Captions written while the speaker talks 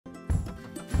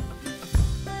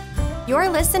You're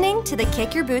listening to the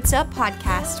Kick Your Boots Up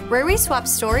podcast, where we swap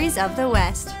stories of the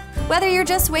West. Whether you're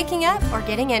just waking up or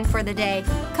getting in for the day,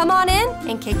 come on in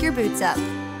and kick your boots up.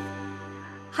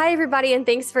 Hi, everybody, and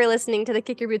thanks for listening to the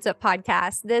Kick Your Boots Up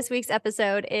podcast. This week's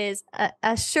episode is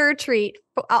a sure treat,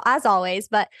 as always,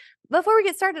 but before we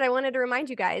get started, I wanted to remind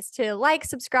you guys to like,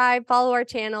 subscribe, follow our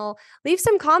channel, leave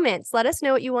some comments. Let us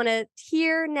know what you want to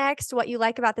hear next, what you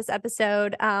like about this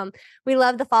episode. We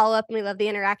love the follow-up and we love the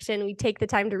interaction. We take the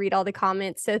time to read all the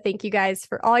comments. So thank you guys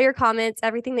for all your comments,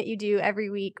 everything that you do every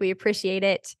week. We appreciate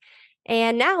it.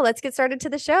 And now let's get started to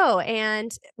the show.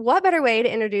 And what better way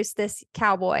to introduce this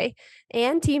cowboy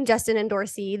and team Justin and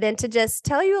Dorsey than to just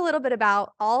tell you a little bit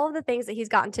about all of the things that he's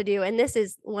gotten to do. And this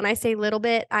is, when I say little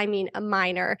bit, I mean a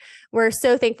minor. We're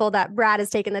so thankful that Brad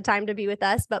has taken the time to be with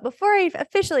us. But before I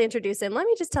officially introduce him, let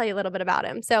me just tell you a little bit about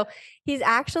him. So he's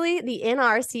actually the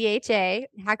NRCHA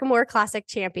Hackamore Classic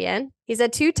champion. He's a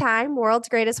two-time World's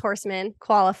Greatest Horseman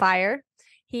qualifier.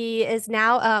 He is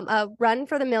now a Run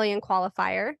for the Million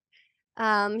qualifier.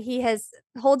 He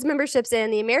holds memberships in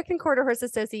the American Quarter Horse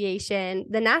Association,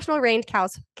 the National Range Cow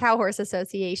Horse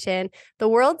Association, the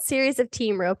World Series of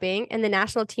Team Roping, and the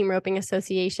National Team Roping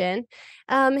Association.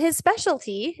 His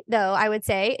specialty, though, I would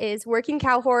say, is working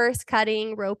cow horse,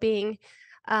 cutting, roping.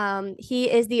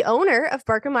 He is the owner of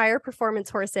Barkemeyer Performance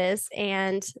Horses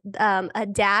and a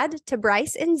dad to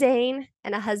Bryce and Zane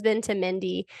and a husband to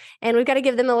Mindy. And we've got to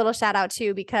give them a little shout out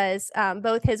too, because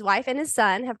both his wife and his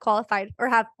son have qualified or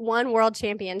have won world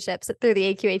championships through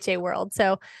the AQHA World.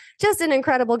 So just an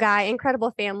incredible guy,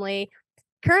 incredible family.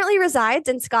 Currently resides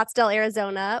in Scottsdale,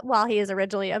 Arizona, while he is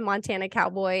originally a Montana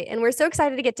cowboy. And we're so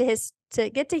excited to get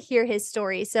to hear his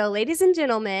story. So ladies and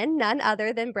gentlemen, none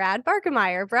other than Brad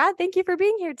Barkemeyer. Brad, thank you for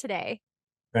being here today.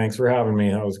 Thanks for having me.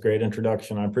 That was a great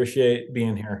introduction. I appreciate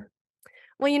being here.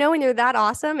 Well, you know, when you're that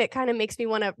awesome, it kind of makes me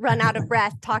want to run out of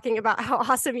breath talking about how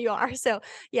awesome you are. So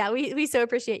yeah, we so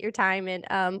appreciate your time,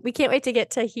 and we can't wait to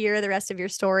get to hear the rest of your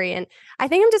story. And I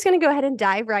think I'm just going to go ahead and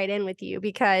dive right in with you,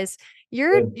 because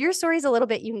your story is a little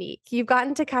bit unique. You've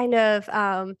gotten to kind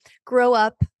of grow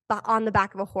up on the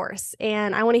back of a horse,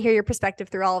 and I want to hear your perspective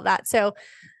through all of that. So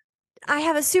I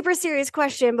have a super serious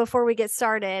question before we get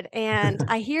started. And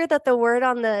I hear that the word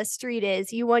on the street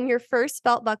is you won your first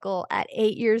belt buckle at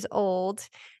 8 years old.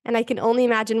 And I can only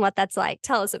imagine what that's like.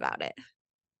 Tell us about it.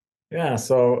 Yeah.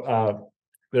 So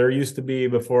there used to be,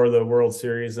 before the World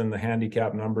Series and the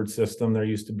handicap numbered system, there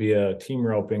used to be a team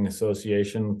roping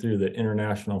association through the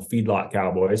International Feedlot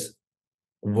Cowboys,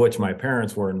 of which my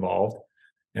parents were involved.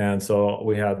 And so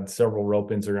we had several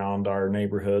ropings around our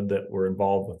neighborhood that were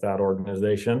involved with that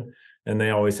organization. And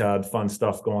they always had fun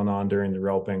stuff going on during the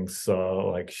ropings,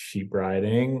 like sheep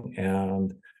riding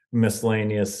and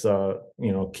miscellaneous,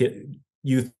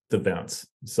 youth events.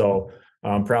 So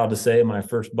I'm proud to say my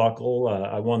first buckle,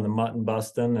 I won the mutton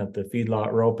busting at the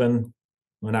feedlot roping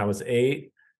when I was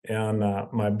 8. And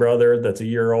my brother, that's a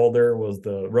year older, was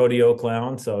the rodeo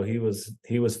clown. So he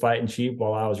was fighting sheep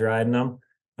while I was riding them.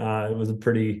 It was a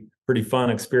pretty fun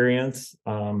experience.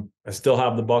 I still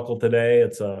have the buckle today.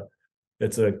 It's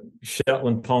a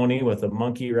Shetland pony with a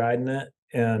monkey riding it,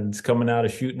 and it's coming out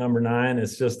of chute number 9.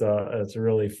 It's a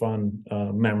really fun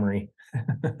memory.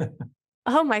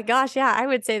 Oh my gosh. Yeah. I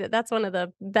would say that that's one of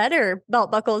the better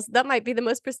belt buckles. That might be the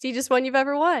most prestigious one you've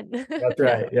ever won. That's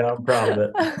right. Yeah. I'm proud of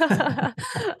it.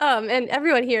 And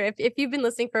everyone here, if you've been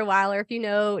listening for a while, or if you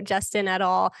know Justin at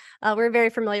all, we're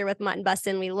very familiar with mutton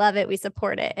bustin'. We love it. We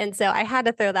support it. And so I had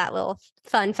to throw that little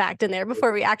fun fact in there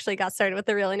before we actually got started with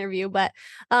the real interview. But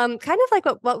kind of like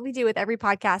what we do with every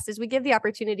podcast is we give the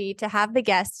opportunity to have the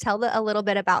guests tell a little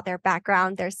bit about their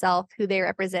background, their self, who they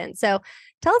represent. So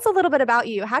tell us a little bit about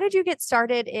you. How did you get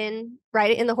started in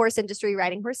the horse industry,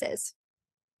 riding horses?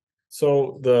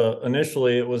 So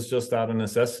initially it was just out of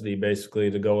necessity, basically,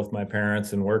 to go with my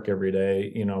parents and work every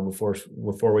day,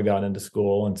 before we got into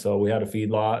school. And so we had a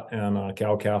feedlot and a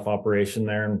cow-calf operation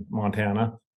there in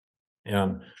Montana.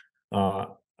 And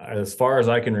as far as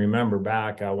I can remember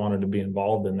back, I wanted to be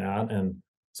involved in that. And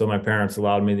so my parents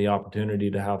allowed me the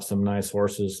opportunity to have some nice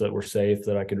horses that were safe,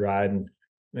 that I could ride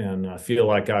and feel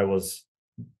like I was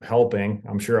helping.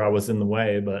 I'm sure I was in the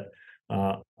way, but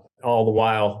all the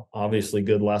while, obviously,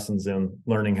 good lessons in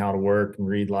learning how to work and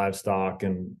read livestock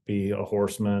and be a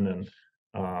horseman, and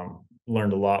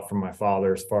learned a lot from my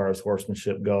father as far as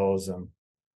horsemanship goes. And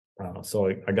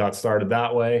so I got started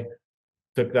that way,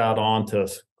 took that on to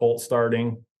colt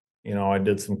starting. I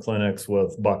did some clinics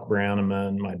with Buck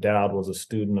Brannaman. My dad was a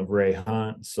student of Ray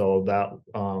Hunt, so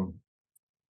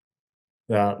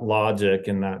that logic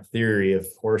and that theory of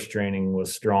horse training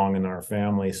was strong in our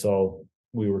family. So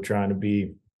we were trying to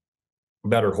be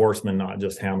better horseman, not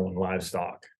just handling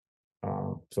livestock.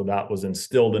 So that was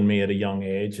instilled in me at a young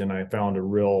age, and I found a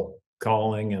real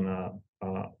calling and a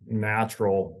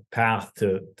natural path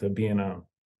to being a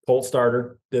colt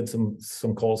starter. Did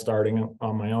some colt starting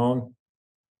on my own,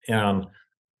 and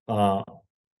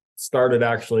started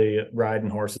actually riding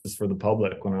horses for the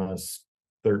public when I was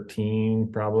 13,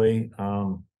 probably.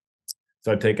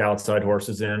 So I'd take outside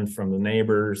horses in from the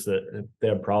neighbors that they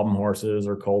had problem horses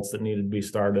or colts that needed to be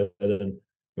started, and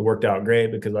it worked out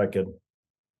great because I could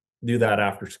do that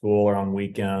after school or on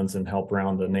weekends and help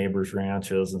around the neighbors'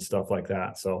 ranches and stuff like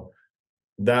that. So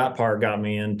that part got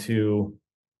me into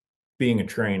being a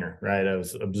trainer, right? I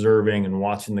was observing and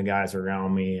watching the guys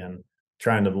around me and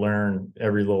trying to learn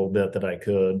every little bit that I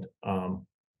could.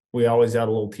 We always had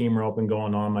a little team roping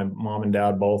going on. My mom and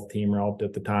dad both team roped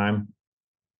at the time.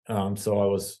 So I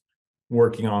was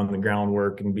working on the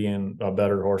groundwork and being a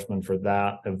better horseman for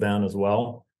that event as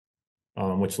well,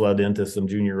 which led into some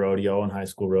junior rodeo and high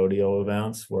school rodeo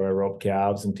events where I roped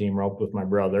calves and team roped with my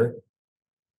brother.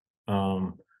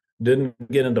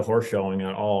 Didn't get into horse showing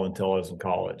at all until I was in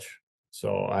college.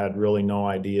 So I had really no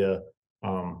idea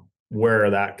where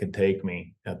that could take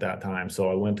me at that time.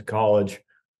 So I went to college,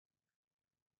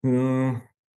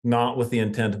 not with the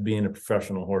intent of being a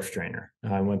professional horse trainer.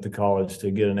 I went to college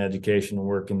to get an education and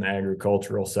work in the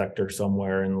agricultural sector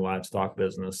somewhere in the livestock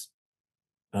business.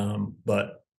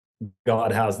 But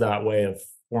God has that way of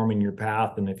forming your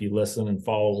path, and if you listen and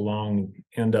follow along, you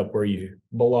end up where you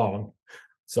belong.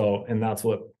 So, and that's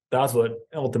what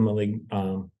ultimately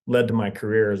led to my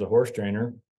career as a horse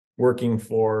trainer, working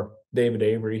for David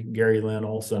Avery, Gary Lynn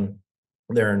Olson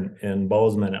there in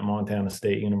Bozeman at Montana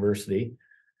State University,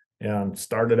 and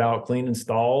started out cleaning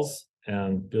stalls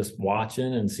and just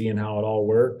watching and seeing how it all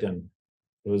worked. And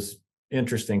it was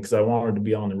interesting because I wanted to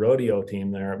be on the rodeo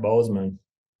team there at Bozeman,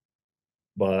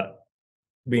 but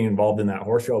being involved in that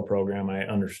horse show program, I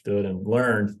understood and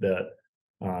learned that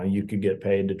you could get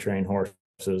paid to train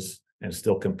horses and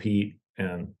still compete,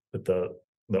 and that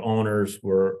the owners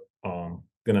were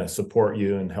going to support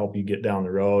you and help you get down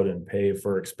the road and pay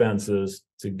for expenses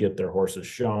to get their horses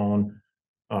shown.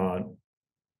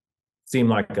 Seemed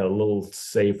like a little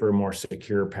safer, more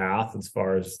secure path as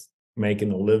far as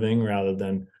making a living rather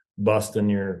than busting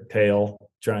your tail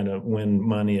trying to win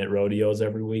money at rodeos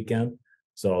every weekend.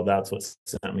 So that's what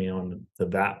sent me on to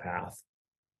that path.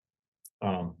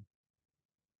 I'm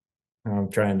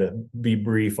trying to be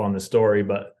brief on the story,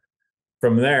 but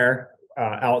from there,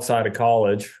 outside of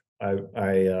college,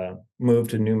 I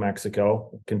moved to New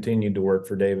Mexico, continued to work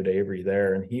for David Avery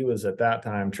there. And he was at that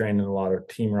time training a lot of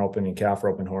team roping and calf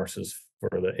roping horses for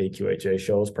the AQHA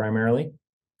shows primarily.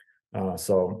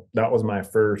 So that was my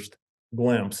first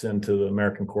glimpse into the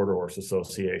American Quarter Horse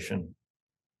Association.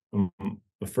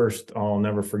 I'll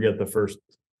never forget the first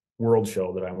world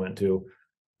show that I went to.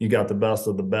 You got the best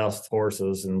of the best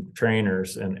horses and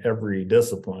trainers in every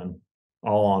discipline,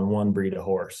 all on one breed of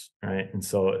horse, right? And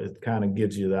so it kind of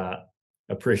gives you that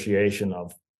appreciation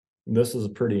of this is a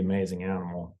pretty amazing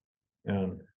animal,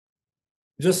 and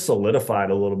just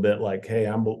solidified a little bit like, hey,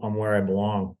 I'm where I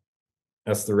belong.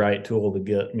 That's the right tool to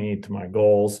get me to my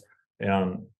goals.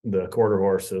 And the quarter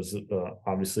horse is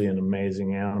obviously an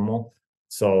amazing animal.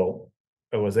 So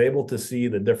I was able to see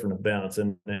the different events.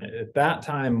 And at that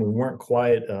time, we weren't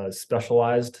quite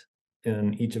specialized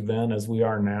in each event as we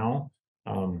are now.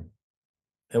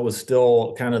 It was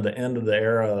still kind of the end of the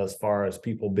era as far as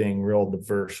people being real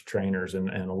diverse trainers. And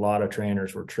a lot of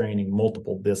trainers were training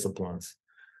multiple disciplines.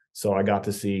 So I got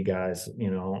to see guys,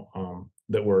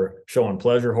 that were showing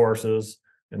pleasure horses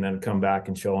and then come back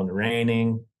and show on the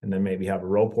reining and then maybe have a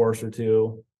rope horse or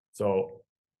two. So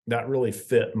that really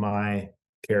fit my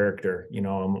character. I'm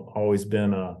always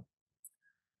been a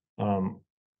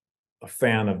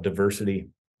fan of diversity,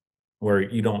 where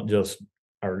you're not just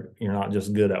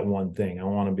good at one thing. I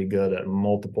want to be good at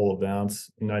multiple events.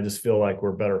 And I just feel like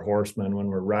we're better horsemen when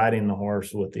we're riding the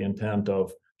horse with the intent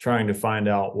of trying to find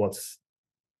out what's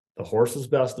the horse's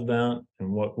best event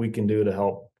and what we can do to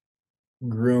help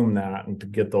groom that and to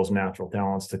get those natural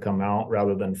talents to come out,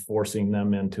 rather than forcing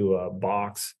them into a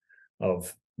box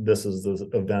of this is the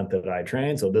event that I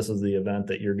train, so this is the event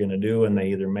that you're going to do, and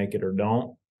they either make it or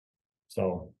don't.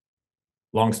 So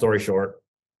long story short,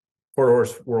 Quarter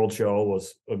Horse World Show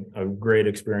was a great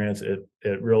experience. It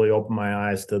really opened my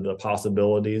eyes to the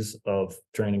possibilities of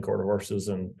training quarter horses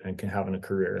and having a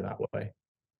career that way.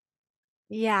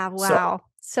 Yeah, wow.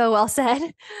 So well said.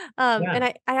 And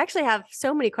I actually have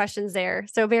so many questions there.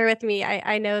 So bear with me.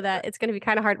 I know that it's going to be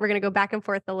kind of hard. We're going to go back and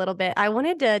forth a little bit. I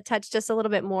wanted to touch just a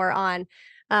little bit more on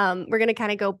we're going to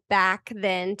kind of go back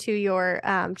then to your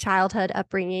childhood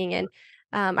upbringing. And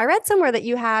I read somewhere that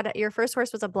your first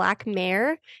horse was a black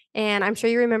mare, and I'm sure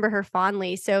you remember her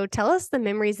fondly. So tell us the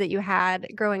memories that you had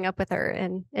growing up with her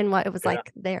and what it was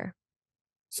like there.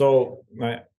 So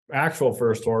my actual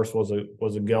first horse was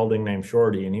a gelding named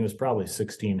Shorty, and he was probably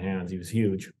 16 hands. He was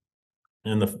huge.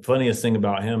 And the funniest thing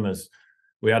about him is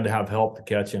we had to have help to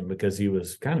catch him because he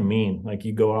was kind of mean. Like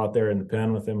you go out there in the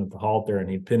pen with him at the halter and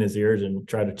he'd pin his ears and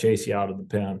try to chase you out of the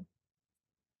pen.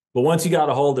 But once you got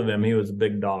a hold of him, he was a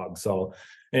big dog. So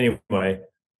anyway,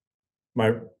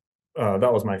 my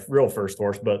that was my real first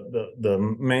horse, but the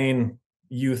main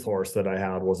youth horse that I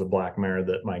had was a black mare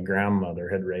that my grandmother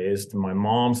had raised. My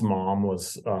mom's mom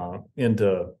was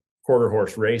into quarter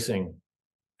horse racing,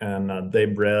 and they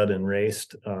bred and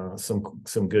raced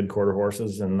some good quarter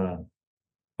horses in the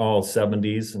all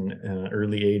 70s and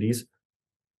early 80s.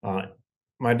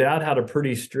 My dad had a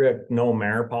pretty strict no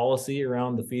mare policy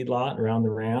around the feedlot, around the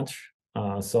ranch.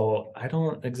 So I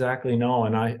don't exactly know,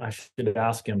 and I should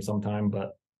ask him sometime,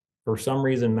 but for some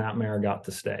reason that mare got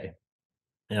to stay,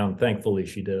 and thankfully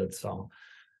she did. So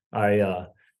I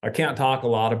can't talk a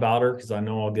lot about her because I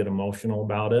know I'll get emotional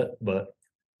about it, but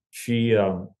she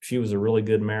was a really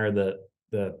good mare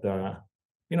that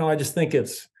I just think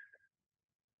it's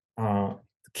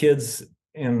kids,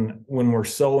 and when we're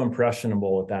so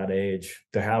impressionable at that age,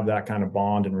 to have that kind of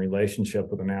bond and relationship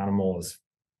with an animal is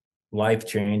life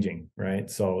changing,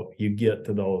 right? So you get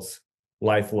to those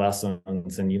life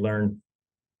lessons and you learn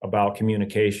about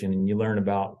communication and you learn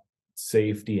about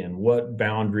safety and what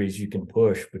boundaries you can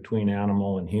push between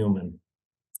animal and human.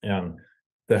 And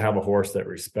to have a horse that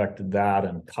respected that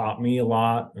and taught me a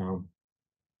lot.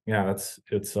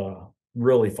 It's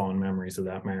really fond memories of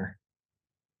that mare.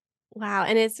 Wow.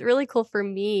 And it's really cool for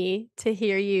me to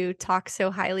hear you talk so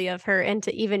highly of her and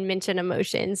to even mention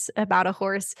emotions about a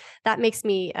horse. That makes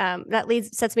me,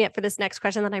 sets me up for this next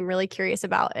question that I'm really curious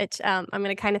about. I'm going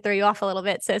to kind of throw you off a little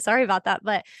bit. So sorry about that.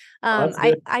 But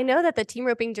I know that the Team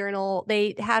Roping Journal,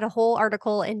 they had a whole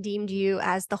article and deemed you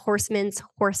as the horseman's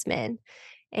horseman.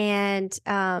 And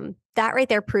that right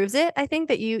there proves it. I think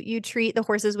that you treat the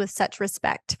horses with such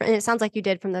respect, and it sounds like you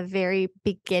did from the very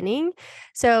beginning.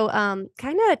 So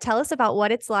kind of tell us about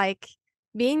what it's like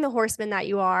being the horseman that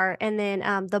you are, and then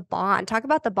the bond. Talk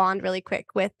about the bond really quick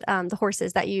with the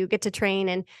horses that you get to train,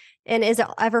 and is it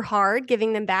ever hard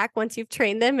giving them back once you've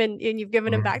trained them and you've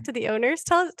given them back to the owners?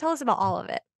 Tell us about all of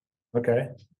it. Okay.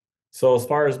 So as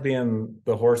far as being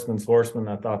the horseman's horseman,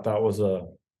 I thought that was a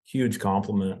huge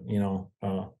compliment,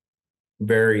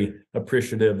 very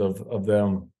appreciative of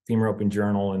them, Team Roping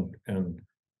Journal, and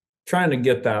trying to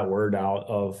get that word out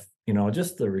of,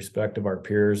 just the respect of our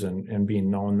peers and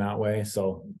being known that way.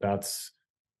 So that's,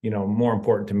 more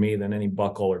important to me than any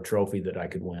buckle or trophy that I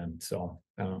could win. So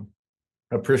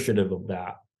appreciative of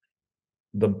that.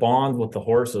 The bond with the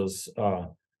horses, I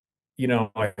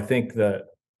think that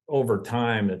over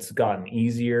time it's gotten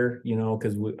easier,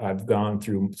 because I've gone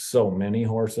through so many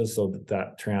horses, so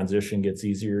that transition gets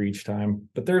easier each time.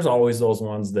 But there's always those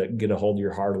ones that get a hold of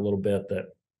your heart a little bit, that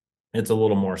it's a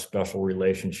little more special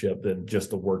relationship than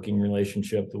just a working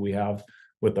relationship that we have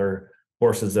with our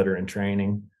horses that are in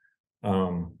training.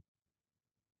 I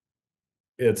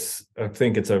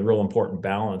think it's a real important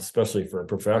balance, especially for a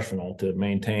professional, to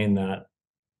maintain that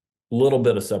little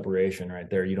bit of separation right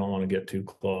there. You don't want to get too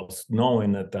close,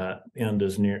 knowing that end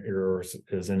is near or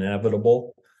is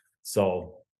inevitable.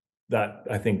 So that,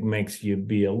 I think, makes you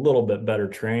be a little bit better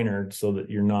trainer, so that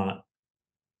you're not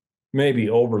maybe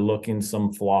overlooking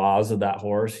some flaws of that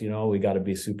horse. We got to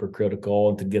be super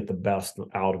critical to get the best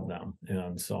out of them.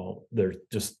 And so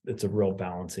it's a real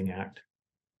balancing act.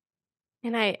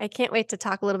 And I can't wait to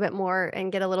talk a little bit more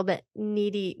and get a little bit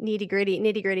nitty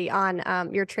gritty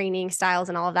on your training styles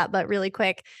and all of that. But really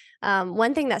quick,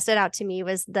 one thing that stood out to me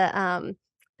was that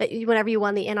whenever you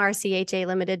won the NRCHA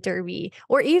Limited Derby,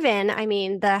 or even,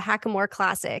 the Hackamore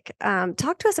Classic,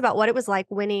 talk to us about what it was like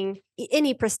winning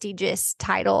any prestigious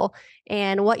title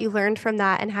and what you learned from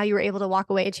that and how you were able to walk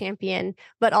away a champion,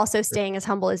 but also staying as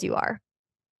humble as you are.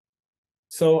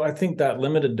 So I think that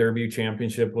Limited Derby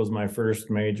Championship was my first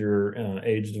major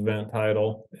aged event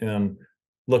title. And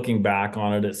looking back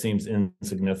on it, it seems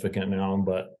insignificant now,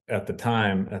 but at the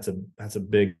time, that's a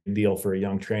big deal for a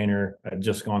young trainer. I'd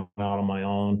just gone out on my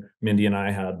own. Mindy and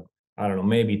I had, I don't know,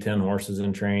 maybe 10 horses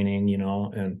in training,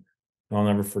 and I'll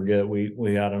never forget,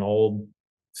 we had an old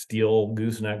steel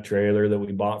gooseneck trailer that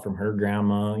we bought from her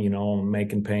grandma,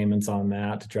 making payments on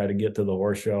that to try to get to the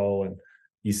horse show. And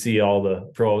you see all the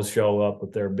pros show up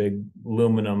with their big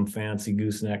aluminum fancy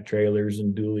gooseneck trailers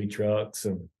and dually trucks.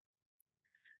 And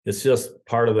it's just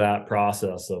part of that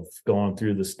process of going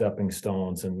through the stepping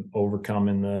stones and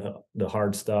overcoming the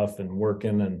hard stuff and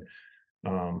working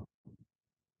and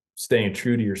staying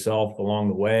true to yourself along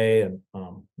the way. And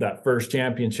that first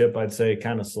championship, I'd say,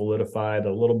 kind of solidified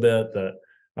a little bit that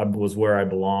I was where I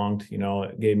belonged.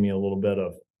 It gave me a little bit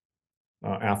of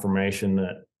affirmation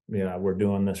that, yeah, we're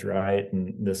doing this right,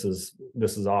 and this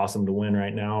is awesome to win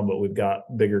right now, but we've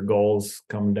got bigger goals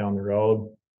coming down the road.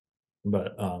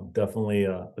 But definitely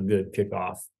a good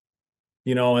kickoff.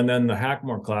 And then the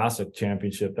Hackmore Classic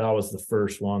Championship, that was the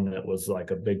first one that was like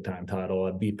a big time title.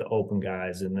 I beat the open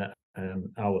guys in that, and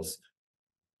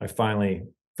I finally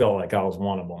felt like I was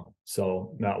one of them.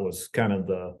 So that was kind of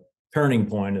the turning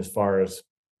point as far as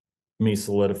me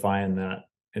solidifying that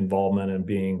involvement and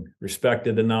being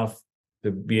respected enough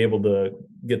to be able to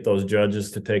get those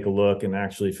judges to take a look and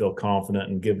actually feel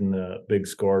confident and give them the big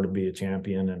score to be a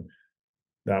champion. And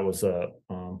that was a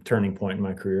turning point in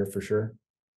my career for sure.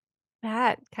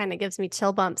 That kind of gives me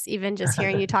chill bumps, even just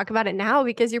hearing you talk about it now,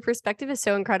 because your perspective is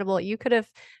so incredible. You could have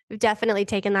definitely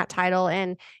taken that title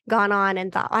and gone on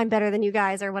and thought, I'm better than you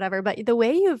guys or whatever. But the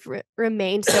way you've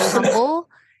remained so humble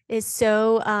is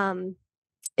so,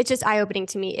 it's just eye-opening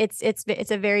to me. It's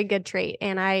a very good trait.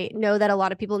 And I know that a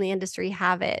lot of people in the industry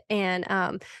have it. And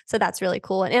so that's really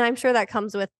cool. And I'm sure that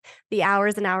comes with the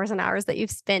hours and hours and hours that you've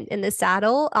spent in the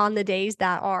saddle on the days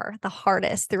that are the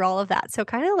hardest through all of that. So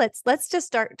kind of let's just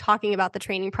start talking about the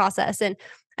training process. And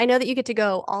I know that you get to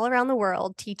go all around the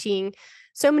world teaching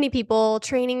so many people,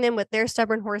 training them with their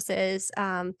stubborn horses.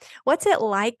 What's it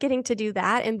like getting to do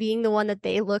that and being the one that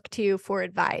they look to for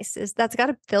advice? That's got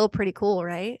to feel pretty cool,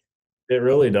 right? It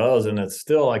really does. And it's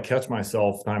still, I catch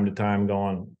myself time to time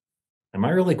going, am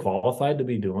I really qualified to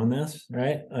be doing this?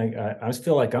 Right. I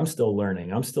feel like I'm still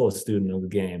learning. I'm still a student of the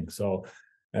game. So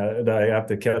I have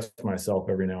to catch myself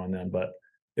every now and then, but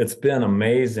it's been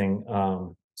amazing.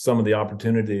 Some of the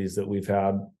opportunities that we've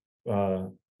had,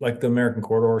 like the American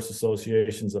Quarter Horse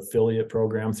Association's affiliate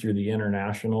program through the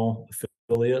international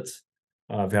affiliates.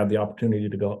 I've had the opportunity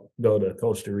to go to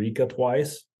Costa Rica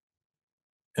twice.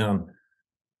 And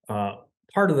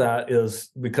part of that is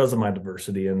because of my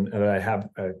diversity, and I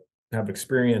have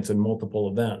experience in multiple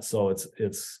events. So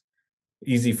it's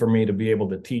easy for me to be able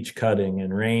to teach cutting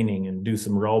and reining and do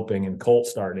some roping and colt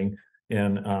starting.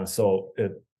 And so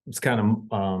it's kind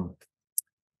of,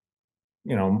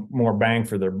 more bang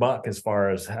for their buck as far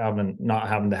as not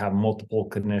having to have multiple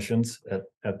clinicians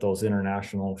at those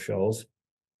international shows.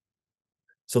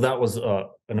 So that was an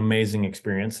amazing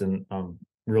experience, and I'm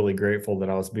really grateful that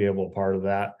I was able to be part of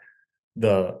that.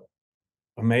 The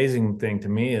amazing thing to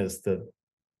me is that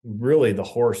really the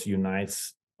horse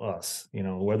unites us,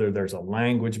 whether there's a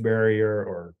language barrier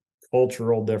or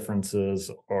cultural differences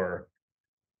or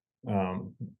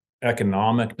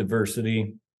economic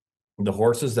diversity. The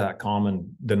horse is that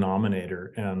common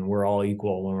denominator, and we're all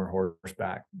equal when we're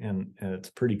horseback. And it's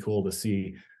pretty cool to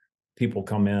see people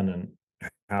come in and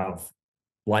have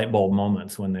light bulb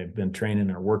moments when they've been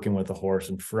training or working with a horse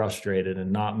and frustrated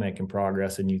and not making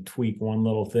progress, and you tweak one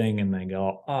little thing and they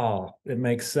go, oh, it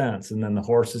makes sense, and then the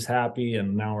horse is happy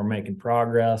and now we're making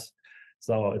progress.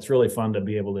 So it's really fun to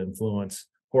be able to influence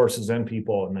horses and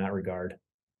people in that regard.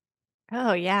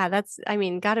 Oh yeah,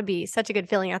 got to be such a good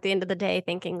feeling at the end of the day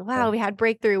thinking, Yeah. wow, we had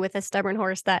breakthrough with a stubborn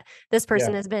horse that this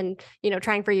person Yeah. has been,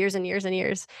 trying for years and years and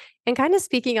years. And kind of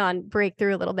speaking on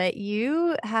breakthrough a little bit,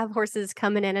 you have horses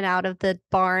coming in and out of the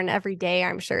barn every day,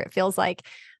 I'm sure it feels like.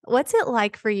 What's it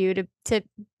like for you to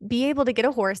be able to get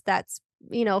a horse that's,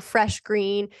 fresh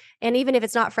green, and even if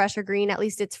it's not fresh or green, at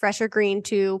least it's fresh or green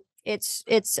to it's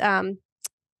the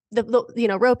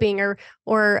roping or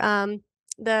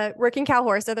the working cow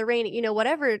horse or the reining,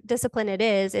 whatever discipline it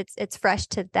is, it's fresh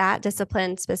to that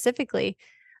discipline specifically.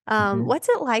 What's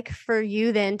it like for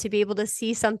you then to be able to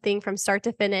see something from start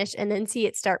to finish and then see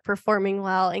it start performing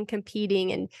well and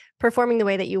competing and performing the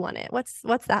way that you want it? What's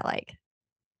that like?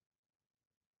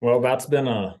 Well, that's been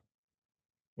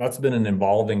an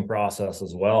evolving process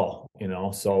as well,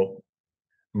 so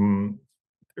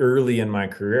early in my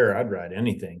career, I'd ride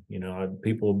anything,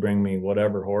 people would bring me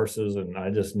whatever horses, and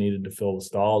I just needed to fill the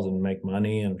stalls and make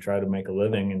money and try to make a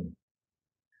living. And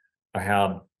I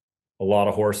had a lot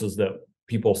of horses that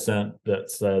people sent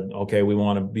that said, okay, we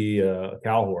want to be a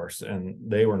cow horse, and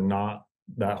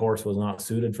that horse was not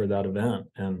suited for that event.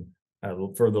 And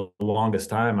for the longest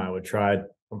time, I would try,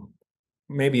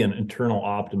 maybe an internal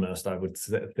optimist, I would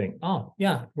think, oh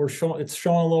yeah, it's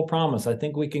showing a little promise. I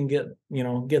think we can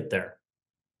get there.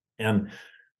 And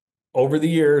over the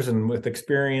years and with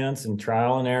experience and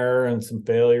trial and error and some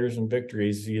failures and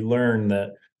victories, you learn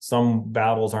that some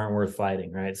battles aren't worth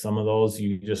fighting, right? Some of those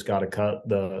you just got to cut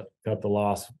the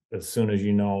loss as soon as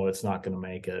you know it's not going to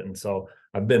make it. And so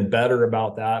I've been better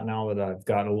about that now that I've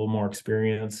gotten a little more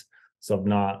experience. So I'm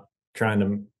not trying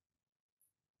to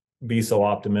be so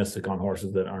optimistic on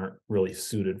horses that aren't really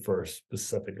suited for a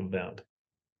specific event.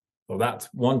 So that's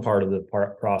one part of the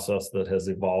process that has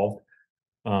evolved.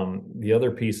 The other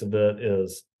piece of it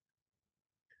is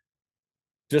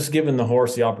just giving the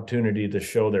horse the opportunity to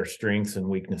show their strengths and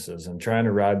weaknesses, and trying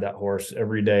to ride that horse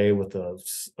every day with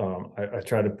I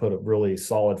try to put a really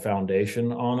solid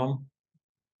foundation on them.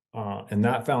 And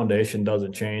that foundation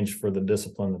doesn't change for the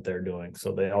discipline that they're doing.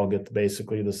 So they all get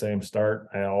basically the same start.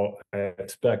 I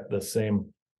expect the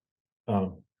same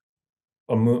amount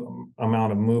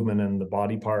of movement in the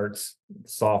body parts,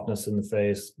 softness in the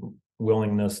face,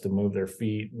 willingness to move their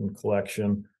feet, and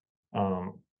collection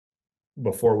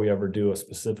before we ever do a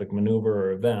specific maneuver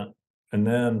or event. And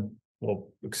then we'll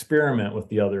experiment with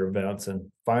the other events and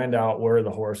find out where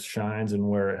the horse shines and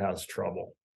where it has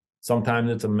trouble. Sometimes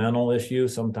it's a mental issue.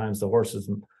 Sometimes the horse's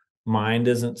mind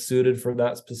isn't suited for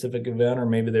that specific event, or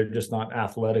maybe they're just not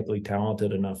athletically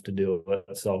talented enough to do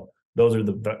it. So those are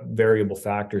the variable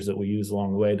factors that we use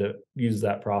along the way to use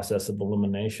that process of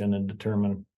elimination and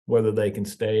determine whether they can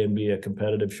stay and be a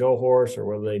competitive show horse, or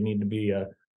whether they need to be a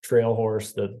trail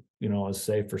horse that, you know, is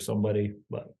safe for somebody.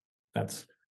 But that's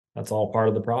all part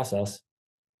of the process.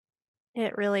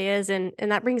 It really is. And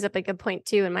that brings up a good point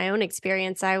too. In my own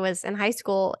experience, I was in high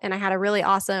school and I had a really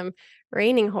awesome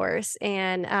reining horse,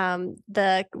 and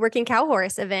the working cow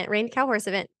horse event, reined cow horse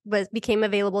event became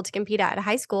available to compete at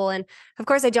high school. And of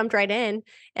course I jumped right in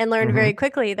and learned very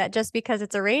quickly that just because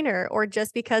it's a reiner or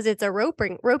just because it's a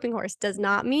roping horse does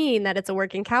not mean that it's a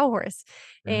working cow horse.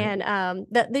 Right. And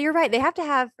you're right. They have to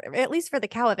have, at least for the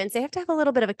cow events, they have to have a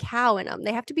little bit of a cow in them.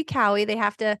 They have to be cowy. They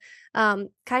have to kind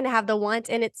of have the want.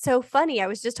 And it's so funny. I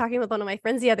was just talking with one of my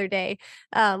friends the other day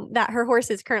that her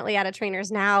horse is currently at a trainer's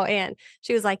now. And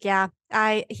she was like, yeah,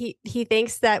 he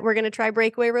thinks that we're going to try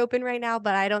breakaway roping right now,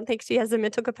 but I don't think she has the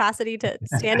mental capacity to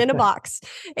stand in a box.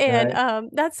 And Right.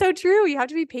 that's so true. You have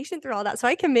to be patient through all that. So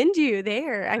I commend you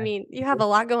there. I mean, you have a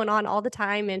lot going on all the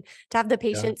time, and to have the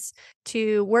Yeah. patience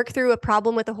to work through a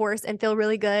problem with a horse and feel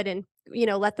really good and, you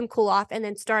know, let them cool off and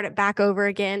then start it back over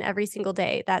again every single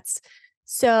day. That's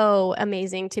so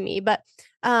amazing to me. But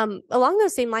along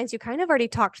those same lines, you kind of already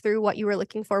talked through what you were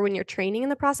looking for when you're training in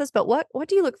the process, but what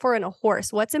do you look for in a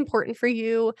horse? What's important for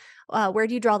you? Where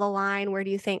do you draw the line? Where do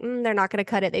you think they're not going to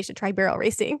cut it? They should try barrel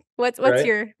racing. What's Right.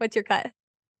 your cut?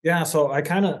 Yeah. So I've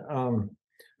kind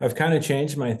of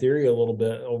changed my theory a little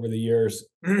bit over the years.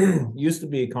 Used to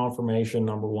be conformation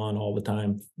number one all the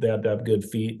time. They had to have good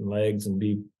feet and legs and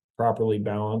be properly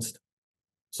balanced.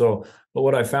 So, but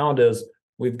what I found is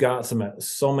we've got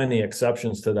so many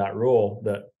exceptions to that rule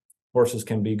that horses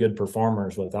can be good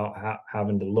performers without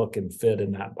having to look and fit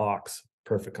in that box,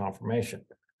 perfect conformation.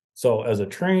 So as a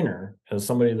trainer, as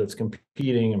somebody that's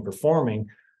competing and performing,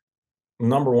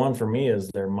 number one for me is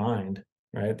their mind,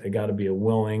 right? They got to be a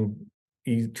willing,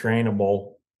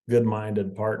 trainable,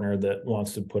 good-minded partner that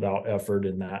wants to put out effort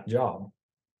in that job.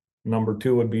 Number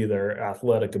two would be their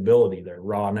athletic ability, their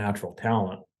raw natural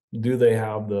talent. Do they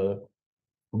have the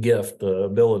gift, the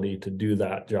ability to do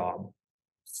that job?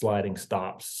 Sliding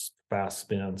stops, fast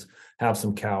spins, have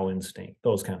some cow instinct,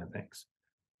 those kind of things.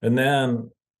 And then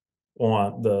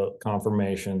want the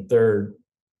confirmation third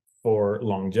for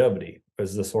longevity.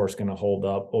 Is this horse going to hold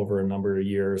up over a number of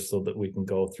years so that we can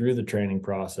go through the training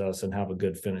process and have a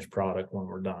good finished product when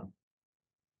we're done?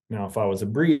 Now, if I was a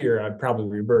breeder, I'd probably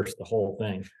reverse the whole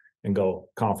thing and go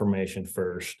confirmation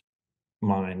first,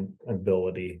 mind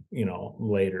ability,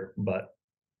 later. But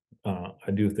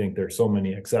I do think there's so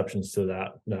many exceptions to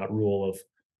that rule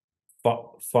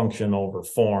of function over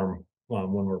form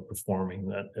when we're performing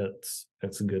that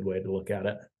it's a good way to look at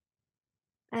it.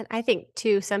 And I think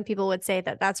too, some people would say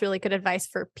that that's really good advice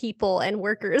for people and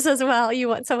workers as well. You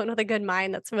want someone with a good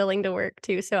mind that's willing to work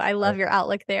too. So I love Right. your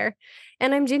outlook there.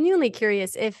 And I'm genuinely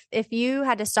curious, if you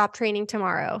had to stop training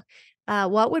tomorrow,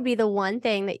 what would be the one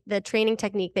thing that the training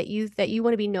technique that you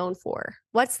want to be known for?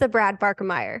 What's the Brad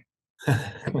Barkemeyer?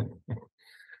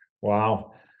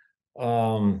 Wow.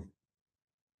 Um,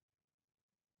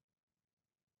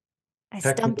 I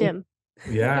stumped Technique. him.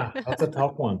 Yeah, that's a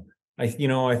tough one. I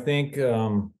think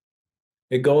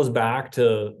it goes back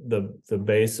to the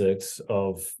basics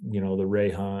of, the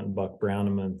Ray Hunt, Buck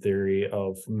Brannaman theory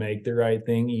of make the right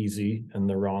thing easy and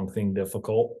the wrong thing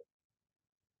difficult.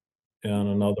 And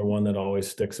another one that always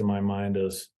sticks in my mind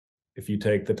is if you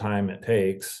take the time it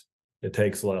takes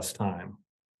less time.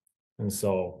 And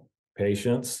so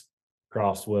patience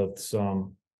crossed with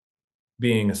some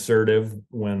being assertive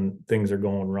when things are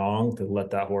going wrong, to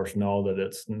let that horse know that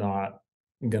it's not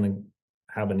going to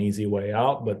have an easy way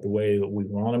out, but the way that we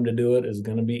want them to do it is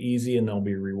going to be easy, and they'll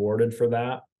be rewarded for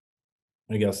that.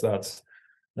 I guess that's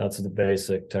the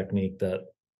basic technique that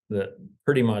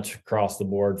pretty much across the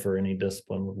board for any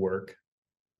discipline would work.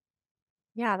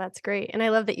 Yeah, that's great. And I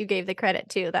love that you gave the credit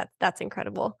too. That's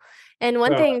incredible. And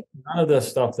one Well, thing, none of this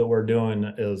stuff that we're doing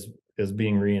is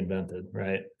being reinvented,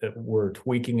 right? We're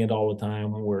tweaking it all the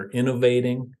time. We're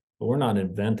innovating, but we're not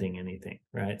inventing anything,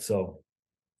 right? So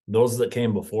those that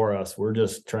came before us, we're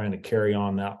just trying to carry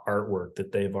on that artwork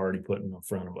that they've already put in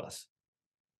front of us.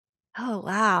 oh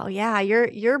wow, yeah,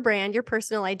 your brand, your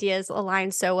personal ideas align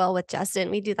so well with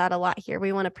Justin. We do that a lot here.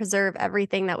 We want to preserve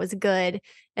everything that was good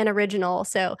and original.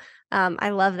 So I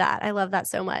love that. I love that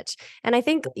so much. And I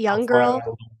think young That's why girl, I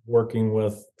love working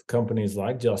with companies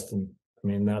like Justin. I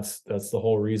mean, that's the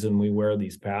whole reason we wear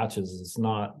these patches. It's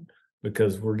not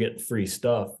because we're getting free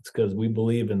stuff. It's because we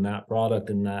believe in that product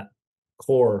and that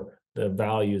core, the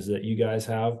values that you guys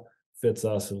have fits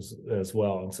us as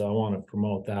well. And so I want to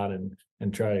promote that and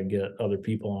try to get other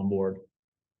people on board.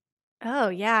 oh,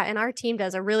 yeah, and our team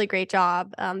does a really great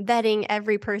job, vetting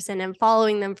every person and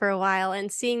following them for a while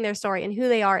and seeing their story and who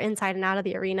they are inside and out of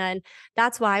the arena, and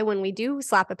that's why when we do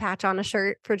slap a patch on a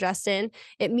shirt for Justin,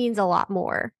 it means a lot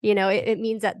more. It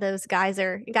means that those guys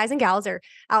and gals are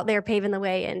out there paving the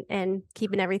way and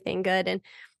keeping everything good, and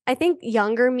I think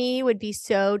younger me would be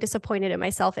so disappointed in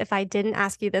myself if I didn't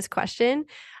ask you this question.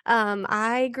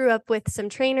 I grew up with some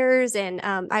trainers and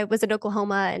I was in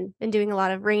Oklahoma and doing a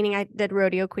lot of reining. I did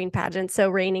rodeo queen pageants. So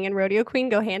reining and rodeo queen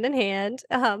go hand in hand.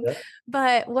 Yeah.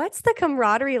 But what's the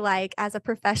camaraderie like as a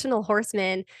professional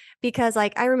horseman? Because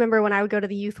like I remember when I would go to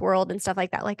the youth world and stuff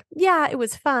like that, like, yeah, it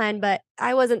was fun, but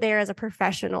I wasn't there as a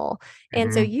professional.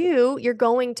 And so Mhm. you're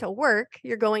going to work,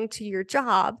 you're going to your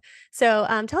job. So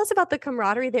tell us about the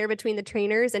camaraderie there between the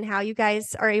trainers and how you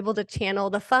guys are able to channel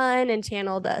the fun and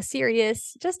channel the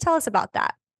serious. Just tell us about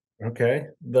that. Okay.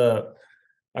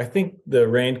 I think the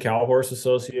Reined Cow Horse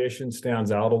Association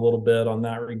stands out a little bit on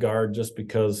that regard, just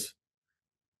because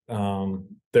um,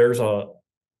 there's a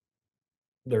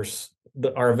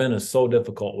our event is so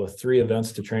difficult with 3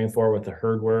 events to train for, with the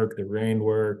herd work, the rein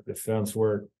work, the fence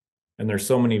work, and there's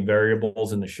so many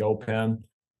variables in the show pen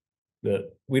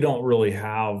that we don't really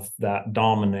have that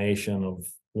domination of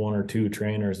 1 or 2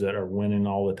 trainers that are winning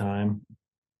all the time.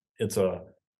 It's a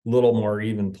little more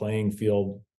even playing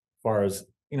field as far as,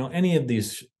 any of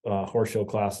these horse show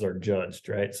classes are judged,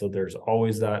 right? So there's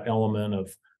always that element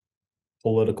of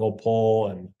political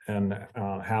pull and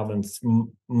having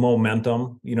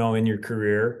momentum, in your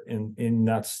career, and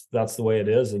that's the way it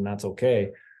is, and that's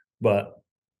okay. But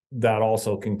that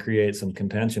also can create some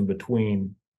contention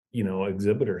between,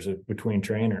 exhibitors, between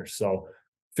trainers. So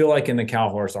I feel like in the cow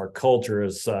horse, our culture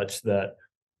is such that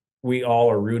we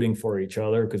all are rooting for each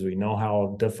other because we know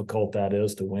how difficult that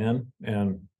is to win.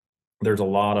 And there's a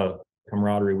lot of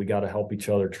camaraderie. We got to help each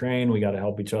other train. We got to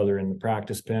help each other in the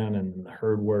practice pen and the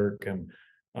herd work. And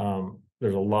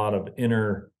there's a lot of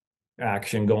inner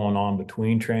action going on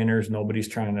between trainers. Nobody's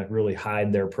trying to really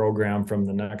hide their program from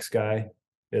the next guy.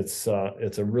 It's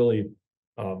a really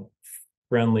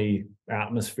friendly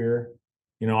atmosphere.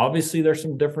 Obviously there's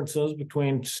some differences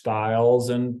between styles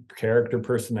and character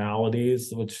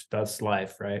personalities, which that's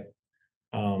life, right?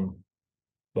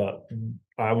 But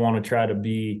I want to try to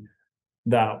be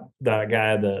that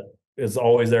guy that is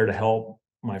always there to help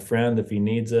my friend if he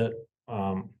needs it.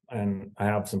 And I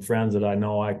have some friends that I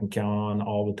know I can count on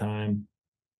all the time.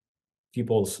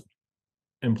 People's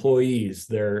employees,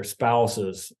 their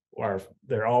spouses,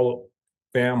 they're all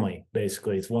family,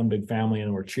 basically. It's one big family,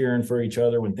 and we're cheering for each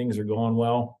other when things are going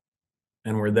well,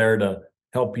 and we're there to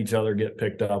help each other get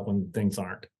picked up when things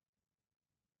aren't.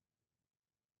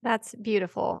 That's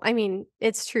beautiful. I mean,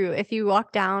 it's true. If you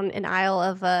walk down an aisle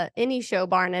of any show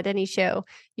barn at any show,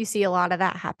 you see a lot of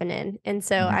that happening. And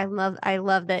so Mhm. I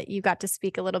love that you got to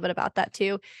speak a little bit about that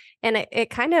too. And it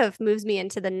kind of moves me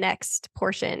into the next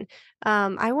portion.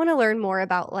 I want to learn more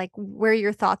about like where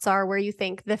your thoughts are, where you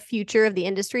think the future of the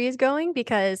industry is going.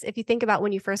 Because if you think about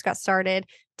when you first got started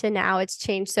to now, it's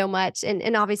changed so much.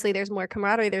 And obviously there's more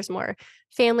camaraderie, there's more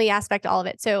family aspect, all of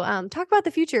it. So talk about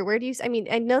the future. Where do you, I mean,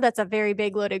 I know that's a very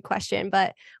big loaded question,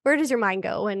 but where does your mind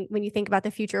go when you think about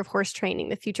the future of horse training,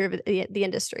 the future of the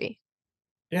industry?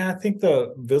 Yeah, I think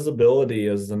the visibility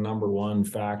is the number one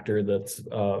factor that's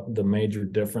the major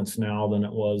difference now than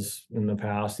it was in the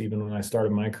past, even when I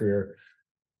started my career.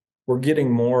 We're getting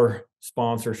more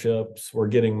sponsorships, we're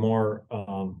getting more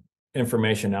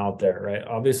information out there, right?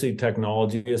 Obviously,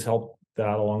 technology has helped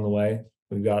that along the way.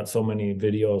 We've got so many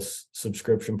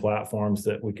subscription platforms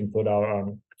that we can put out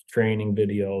on training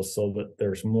videos so that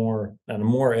there's more and a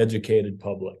more educated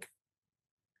public.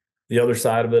 The other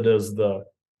side of it is the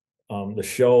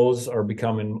shows are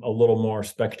becoming a little more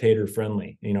spectator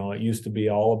friendly. You know, it used to be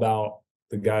all about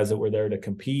the guys that were there to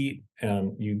compete,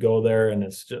 and you go there and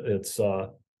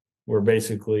we're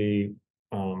basically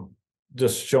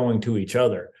just showing to each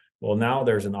other. Well, now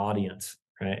there's an audience,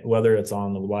 right? Whether it's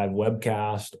on the live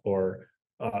webcast or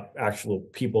actual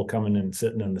people coming and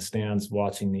sitting in the stands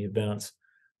watching the events,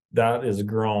 that has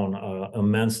grown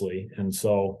immensely. And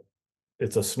so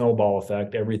it's a snowball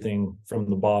effect. Everything from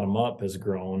the bottom up has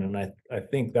grown. And I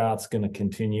think that's going to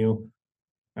continue.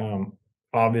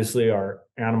 Obviously, our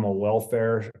animal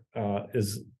welfare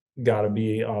is got to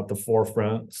be at the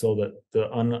forefront so that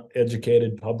the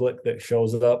uneducated public that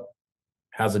shows up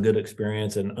has a good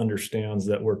experience and understands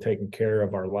that we're taking care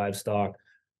of our livestock.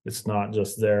 It's not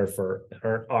just there for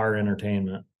our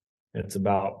entertainment. It's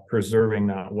about preserving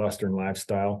that Western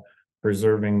lifestyle,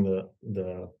 preserving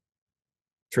the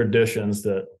traditions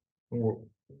that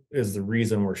is the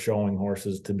reason we're showing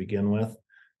horses to begin with.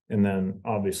 And then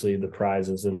obviously the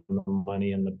prizes and the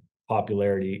money and the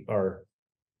popularity are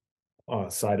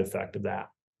a side effect of that.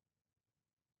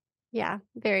 Yeah,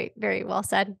 very, very well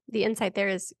said. The insight there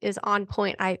is on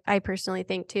point, I personally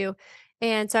think too.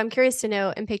 And so I'm curious to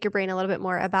know and pick your brain a little bit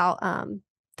more about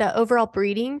the overall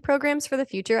breeding programs for the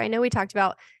future. I know we talked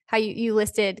about how you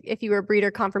listed if you were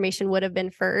breeder, confirmation would have been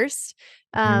first.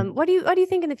 What do you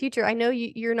think in the future? I know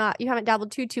you haven't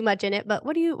dabbled too much in it, but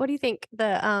what do you think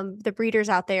the breeders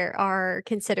out there are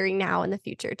considering now in the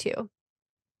future too?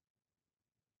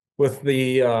 With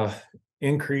the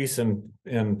increase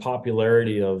in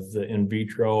popularity of the in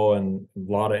vitro and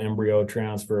a lot of embryo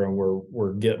transfer, and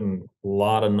we're getting a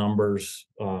lot of numbers.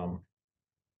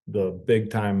 The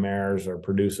big time mares are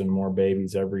producing more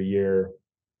babies every year.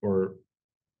 We're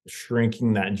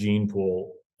shrinking that gene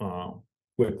pool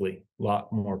quickly, a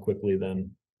lot more quickly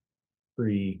than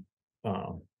pre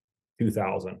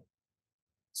 2000.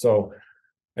 So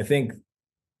I think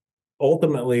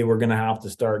ultimately we're going to have to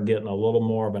start getting a little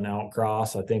more of an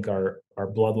outcross. I think our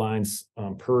bloodlines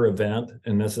per event,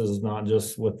 and this is not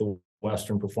just with the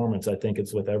Western Performance, I think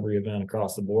it's with every event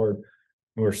across the board.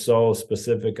 We're so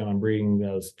specific on breeding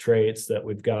those traits that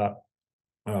we've got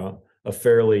a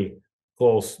fairly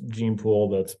close gene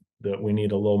pool that we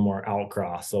need a little more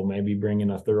outcross. So maybe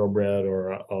bringing a thoroughbred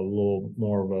or a little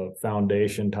more of a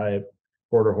foundation type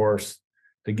quarter horse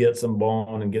to get some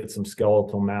bone and get some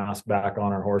skeletal mass back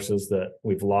on our horses that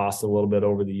we've lost a little bit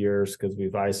over the years because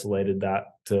we've isolated that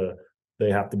to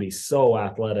they have to be so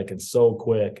athletic and so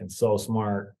quick and so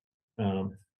smart.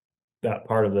 That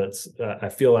part of it's I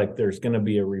feel like there's going to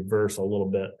be a reverse a little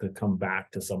bit to come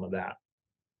back to some of that.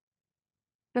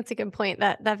 That's a good point.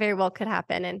 That very well could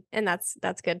happen, and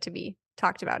that's good to be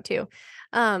talked about too.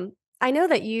 I know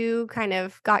that you kind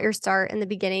of got your start in the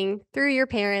beginning through your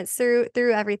parents, through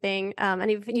everything, and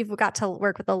you've got to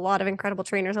work with a lot of incredible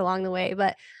trainers along the way.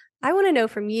 But I want to know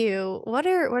from you, what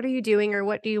are you doing, or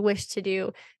what do you wish to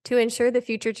do to ensure the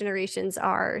future generations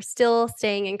are still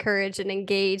staying encouraged and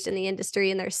engaged in the industry,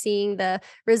 and they're seeing the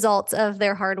results of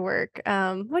their hard work?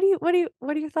 What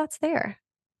are your thoughts there?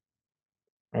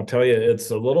 I'll tell you,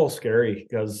 it's a little scary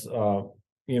because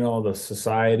the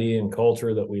society and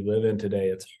culture that we live in today,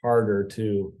 it's harder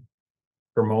to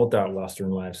promote that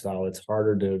Western lifestyle. It's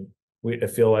harder I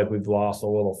feel like we've lost a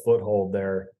little foothold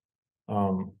there.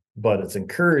 But it's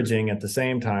encouraging at the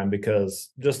same time because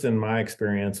just in my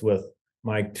experience with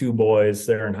my two boys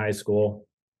there in high school,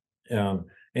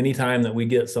 anytime that we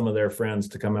get some of their friends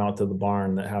to come out to the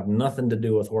barn that have nothing to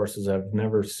do with horses, have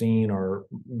never seen or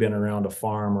been around a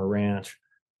farm or ranch,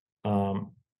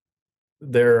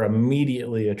 they're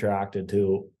immediately attracted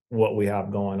to what we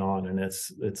have going on. And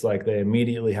it's like they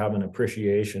immediately have an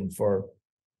appreciation for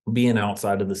being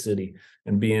outside of the city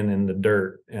and being in the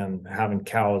dirt and having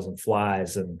cows and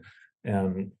flies and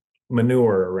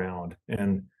manure around,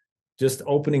 and just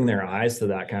opening their eyes to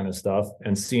that kind of stuff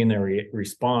and seeing their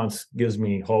response gives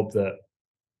me hope that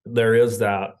there is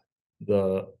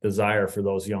the desire for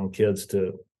those young kids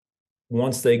to,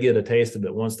 once they get a taste of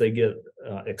it, once they get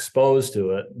exposed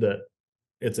to it, that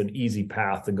it's an easy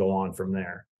path to go on from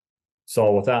there.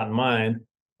 So with that in mind,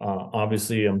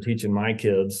 obviously I'm teaching my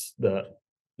kids that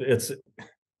it's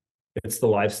the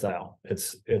lifestyle.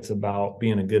 It's about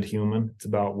being a good human. It's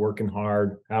about working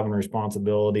hard, having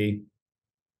responsibility.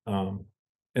 And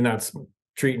that's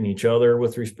treating each other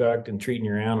with respect and treating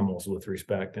your animals with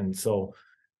respect. And so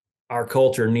our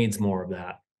culture needs more of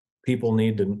that. People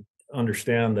need to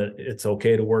understand that it's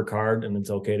okay to work hard and it's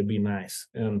okay to be nice.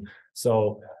 And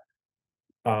so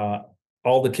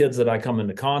all the kids that I come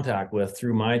into contact with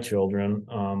through my children,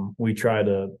 we try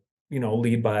to,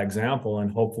 lead by example,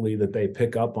 and hopefully that they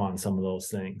pick up on some of those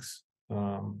things.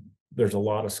 There's a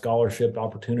lot of scholarship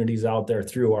opportunities out there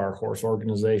through our horse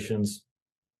organizations,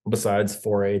 besides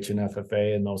 4-H and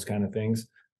FFA and those kind of things.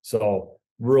 So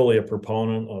really a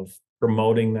proponent of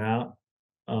promoting that.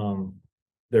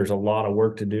 There's a lot of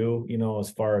work to do, as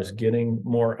far as getting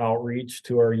more outreach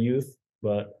to our youth.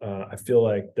 But I feel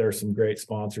like there's some great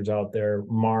sponsors out there.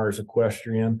 Mars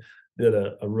Equestrian did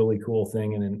a really cool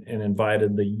thing and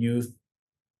invited the youth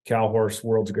Cow Horse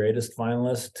World's Greatest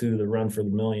finalists to the Run for the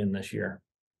Million this year.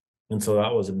 And so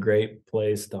that was a great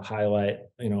place to highlight,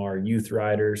 our youth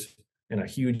riders and a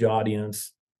huge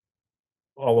audience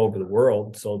all over the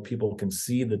world, so people can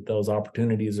see that those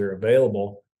opportunities are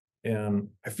available. And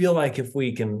I feel like if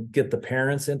we can get the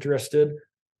parents interested,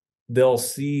 they'll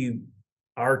see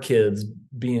our kids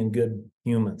being good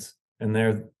humans, and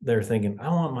they're thinking, I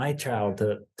want my child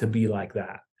to be like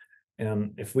that.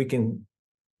 And if we can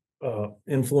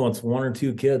influence 1 or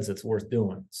 2 kids, it's worth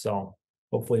doing. So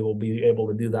hopefully we'll be able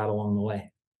to do that along the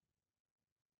way.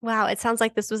 Wow, it sounds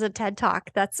like this was a TED Talk.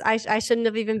 I shouldn't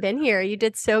have even been here. You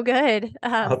did so good.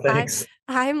 Thanks.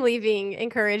 I'm leaving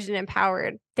encouraged and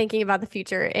empowered, thinking about the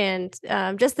future, and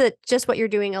just what you're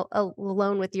doing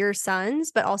alone with your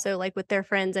sons, but also like with their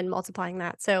friends and multiplying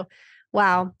that. So,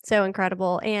 wow, so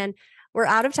incredible. And we're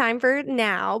out of time for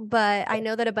now, but I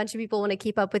know that a bunch of people want to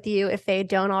keep up with you if they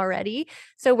don't already.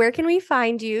 So where can we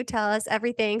find you? Tell us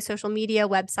everything, social media,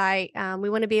 website. We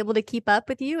want to be able to keep up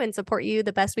with you and support you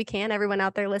the best we can, everyone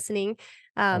out there listening.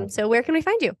 So where can we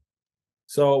find you?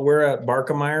 So we're at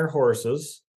Barkemeyer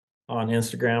Horses on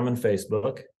Instagram and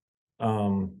Facebook.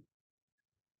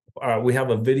 We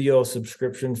have a video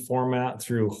subscription format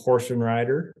through Horse and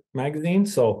Rider magazine.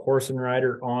 So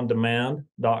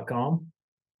horseandriderondemand.com.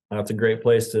 That's a great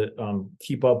place to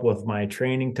keep up with my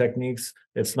training techniques.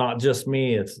 It's not just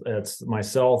me, it's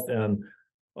myself and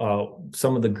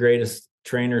some of the greatest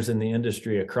trainers in the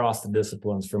industry across the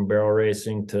disciplines, from barrel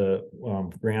racing to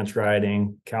ranch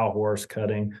riding, cow horse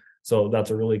cutting. So that's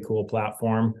a really cool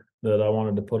platform that I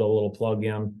wanted to put a little plug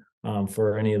in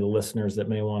for any of the listeners that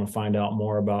may want to find out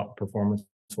more about performance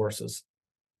horses.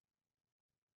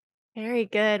 Very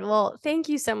good. Well, thank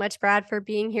you so much, Brad, for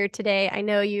being here today. I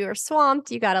know you are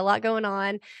swamped. You got a lot going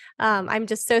on. I'm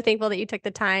just so thankful that you took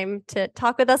the time to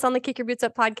talk with us on the Kick Your Boots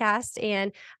Up podcast.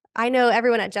 And I know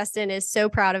everyone at Justin is so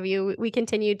proud of you. We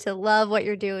continue to love what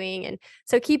you're doing. And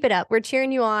so keep it up. We're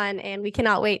cheering you on, and we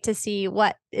cannot wait to see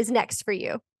what is next for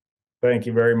you. Thank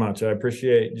you very much. I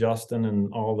appreciate Justin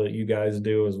and all that you guys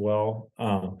do as well.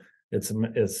 I've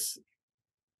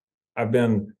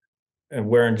been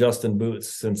wearing Justin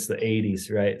boots since the 80s,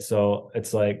 right? So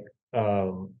it's like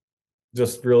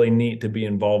just really neat to be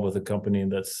involved with a company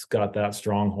that's got that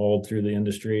stronghold through the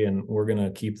industry, and we're going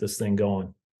to keep this thing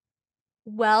going.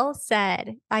 Well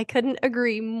said. I couldn't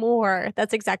agree more.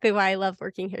 That's exactly why I love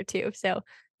working here too. So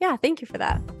yeah, thank you for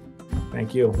that.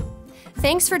 Thank you.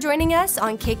 Thanks for joining us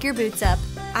on Kick Your Boots Up.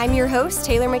 I'm your host,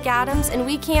 Taylor McAdams, and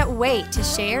we can't wait to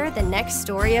share the next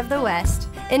story of the West.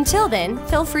 Until then,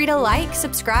 feel free to like,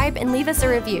 subscribe, and leave us a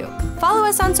review. Follow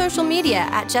us on social media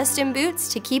at Justin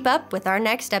Boots to keep up with our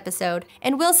next episode.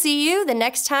 And we'll see you the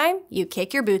next time you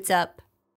kick your boots up.